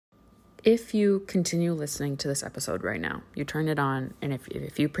If you continue listening to this episode right now, you turn it on, and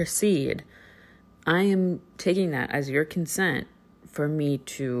if you proceed, I am taking that as your consent for me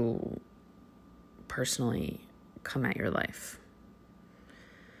to personally come at your life.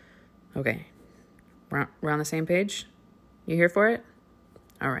 Okay, we're on the same page? You here for it?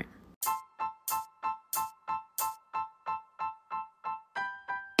 All right.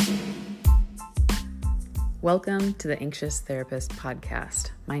 Welcome to the Anxious Therapist Podcast.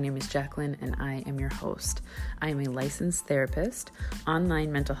 My name is Jacqueline and I am your host. I am a licensed therapist,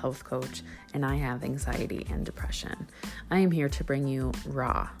 online mental health coach, and I have anxiety and depression. I am here to bring you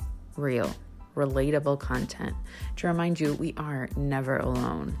raw, real, relatable content to remind you we are never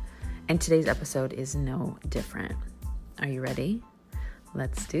alone. And today's episode is no different. Are you ready?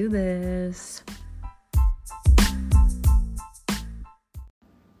 Let's do this.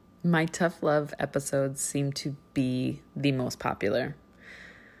 My tough love episodes seem to be the most popular.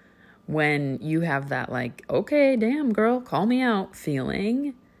 When you have that okay, damn girl, call me out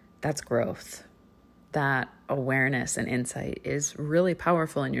feeling, that's growth. That awareness and insight is really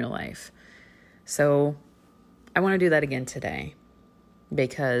powerful in your life. So I want to do that again today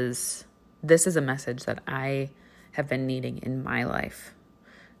because this is a message that I have been needing in my life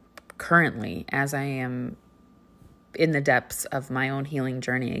currently as I am in the depths of my own healing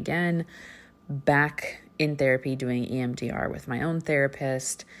journey again, back in therapy doing EMDR with my own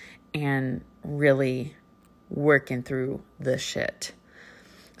therapist and really working through the shit.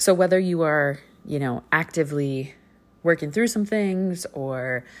 So whether you are, actively working through some things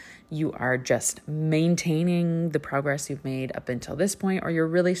or you are just maintaining the progress you've made up until this point, or you're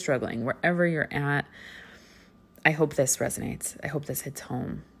really struggling, wherever you're at, I hope this resonates. I hope this hits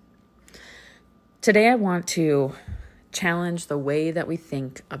home. Today I want to challenge the way that we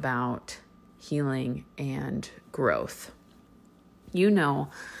think about healing and growth.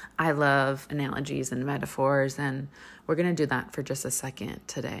 I love analogies and metaphors, and we're going to do that for just a second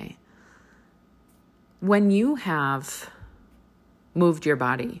today. When you have moved your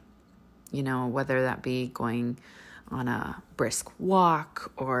body, whether that be going on a brisk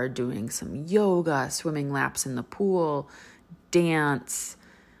walk or doing some yoga, swimming laps in the pool, dance,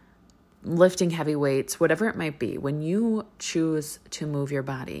 lifting heavy weights, whatever it might be, when you choose to move your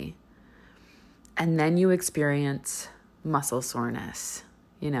body and then you experience muscle soreness,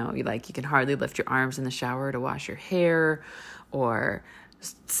 you can hardly lift your arms in the shower to wash your hair, or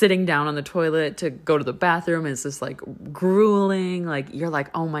sitting down on the toilet to go to the bathroom is just grueling, you're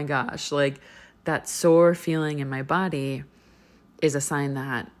oh my gosh, that sore feeling in my body is a sign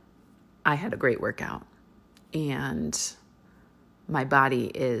that I had a great workout and my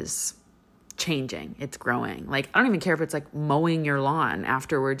body is changing. It's growing. I don't even care if it's mowing your lawn.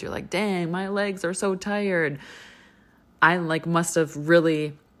 Afterwards, you're dang, my legs are so tired. I must have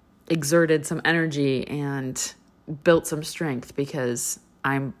really exerted some energy and built some strength because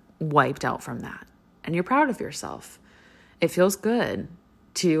I'm wiped out from that. And you're proud of yourself. It feels good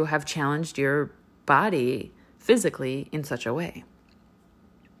to have challenged your body physically in such a way.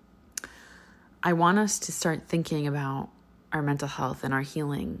 I want us to start thinking about our mental health and our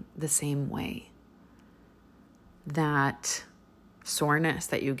healing the same way. That soreness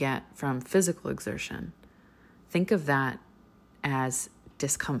that you get from physical exertion, think of that as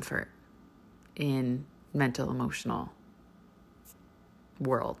discomfort in mental, emotional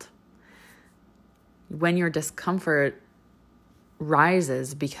world. When your discomfort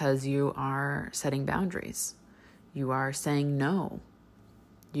rises because you are setting boundaries, you are saying no,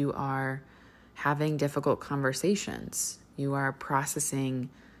 you are having difficult conversations, you are processing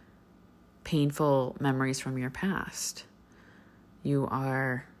painful memories from your past. You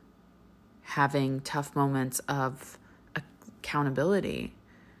are having tough moments of accountability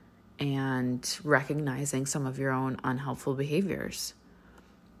and recognizing some of your own unhelpful behaviors.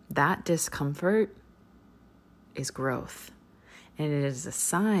 That discomfort is growth. And it is a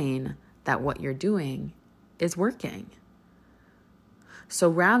sign that what you're doing is working. So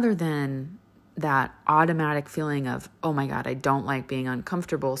rather than that automatic feeling of, oh my God, I don't like being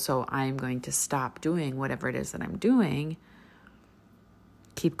uncomfortable, so I'm going to stop doing whatever it is that I'm doing,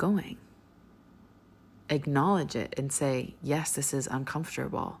 keep going. Acknowledge it and say, yes, this is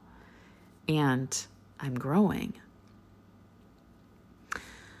uncomfortable and I'm growing.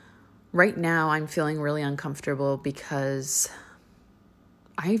 Right now, I'm feeling really uncomfortable because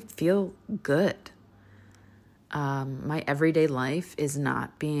I feel good. My everyday life is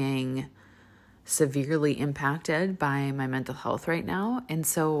not being severely impacted by my mental health right now. And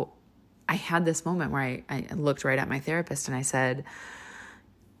so I had this moment where I looked right at my therapist and I said,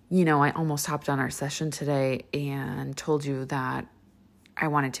 I almost hopped on our session today and told you that I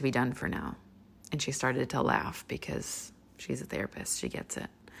want it to be done for now. And she started to laugh because she's a therapist. She gets it.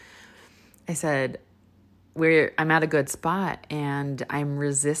 I said, I'm at a good spot and I'm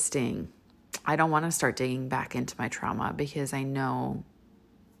resisting. I don't want to start digging back into my trauma because I know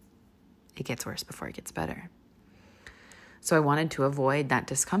it gets worse before it gets better. So I wanted to avoid that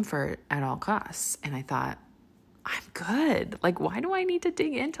discomfort at all costs. And I thought, I'm good. Like, why do I need to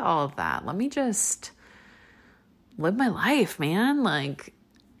dig into all of that? Let me just live my life, man.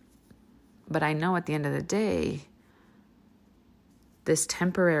 But I know at the end of the day, this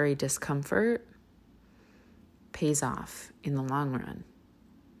temporary discomfort pays off in the long run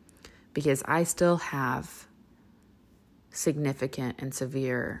because I still have significant and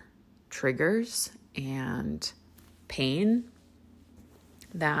severe triggers and pain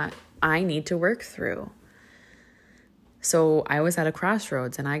that I need to work through. So I was at a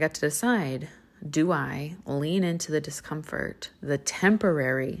crossroads and I got to decide, do I lean into the discomfort, the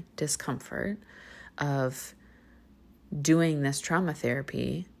temporary discomfort of doing this trauma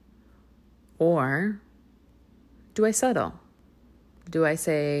therapy, or do I settle? Do I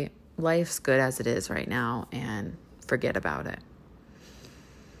say life's good as it is right now and forget about it?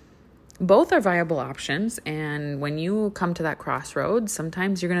 Both are viable options, and when you come to that crossroads,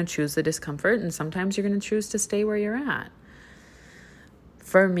 sometimes you're going to choose the discomfort and sometimes you're going to choose to stay where you're at.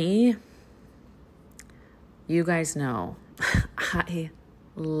 For me, you guys know, I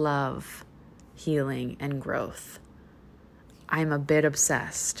love healing and growth. I'm a bit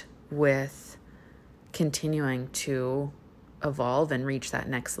obsessed with continuing to evolve and reach that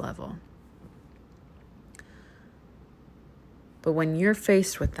next level. But when you're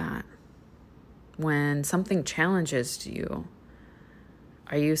faced with that, when something challenges you,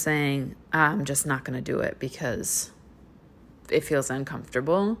 are you saying, I'm just not going to do it because it feels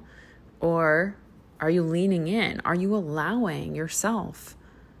uncomfortable? Or are you leaning in? Are you allowing yourself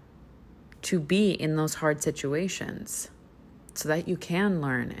to be in those hard situations so that you can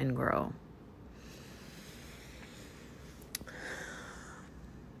learn and grow?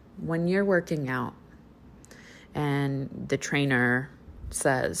 When you're working out and the trainer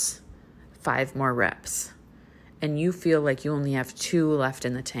says 5 more reps and you feel like you only have 2 left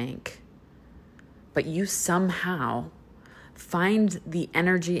in the tank, but you somehow find the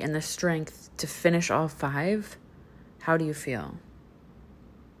energy and the strength to finish all 5, how do you feel?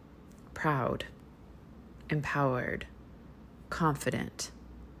 Proud, empowered, confident.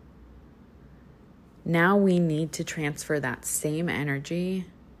 Now we need to transfer that same energy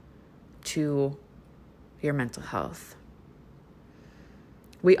to your mental health.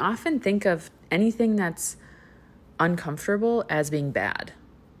 We often think of anything that's uncomfortable as being bad,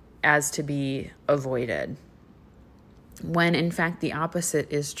 as to be avoided, when in fact the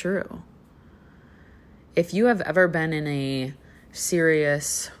opposite is true. If you have ever been in a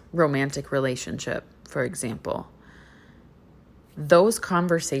serious romantic relationship, for example, those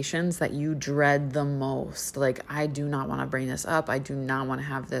conversations that you dread the most, like, I do not want to bring this up, I do not want to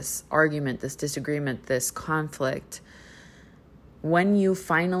have this argument, this disagreement, this conflict, when you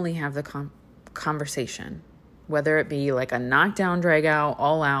finally have the conversation, whether it be like a knockdown, drag out,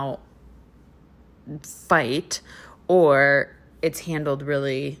 all out fight, or it's handled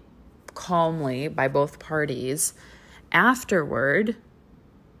really calmly by both parties, afterward,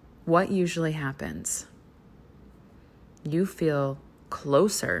 what usually happens? You feel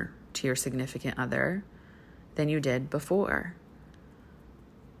closer to your significant other than you did before.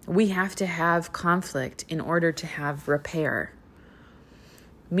 We have to have conflict in order to have repair.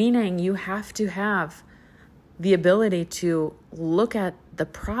 Meaning you have to have the ability to look at the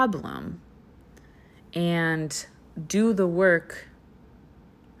problem and do the work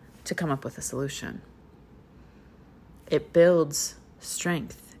to come up with a solution. It builds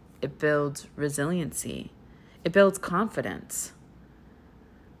strength. It builds resiliency. It builds confidence.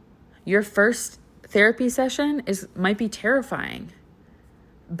 Your first therapy session might be terrifying.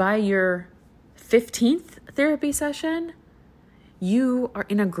 By your 15th therapy session, you are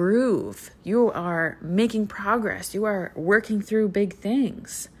in a groove. You are making progress. You are working through big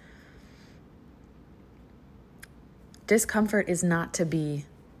things. Discomfort is not to be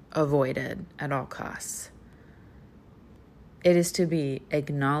avoided at all costs. It is to be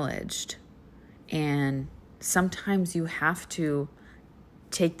acknowledged. And sometimes you have to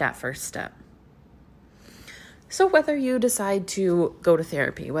take that first step. So whether you decide to go to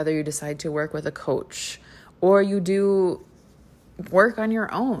therapy, whether you decide to work with a coach, or you do work on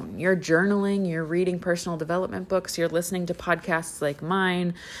your own, you're journaling, you're reading personal development books, you're listening to podcasts like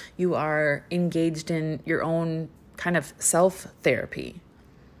mine, you are engaged in your own kind of self-therapy.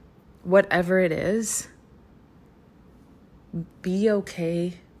 Whatever it is, Be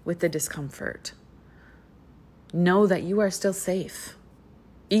okay with the discomfort. Know that you are still safe,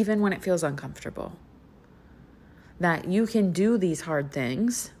 even when it feels uncomfortable. That you can do these hard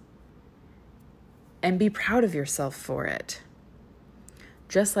things and be proud of yourself for it.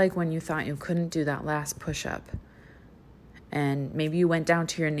 Just like when you thought you couldn't do that last push-up, and maybe you went down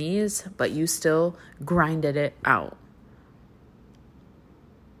to your knees, but you still grinded it out.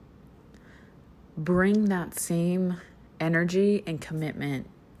 Bring that same energy and commitment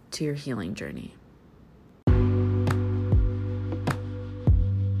to your healing journey.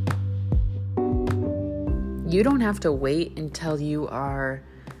 You don't have to wait until you are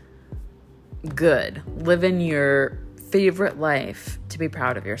good, living your favorite life to be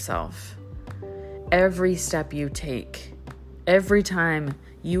proud of yourself. Every step you take, every time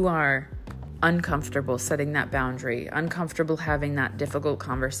you are uncomfortable setting that boundary, uncomfortable having that difficult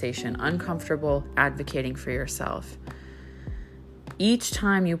conversation, uncomfortable advocating for yourself, each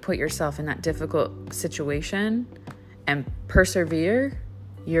time you put yourself in that difficult situation and persevere,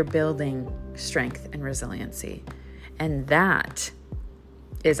 you're building strength and resiliency. And that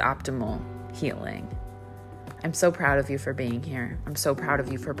is optimal healing. I'm so proud of you for being here. I'm so proud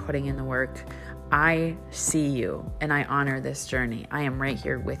of you for putting in the work. I see you and I honor this journey. I am right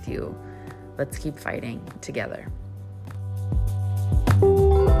here with you. Let's keep fighting together.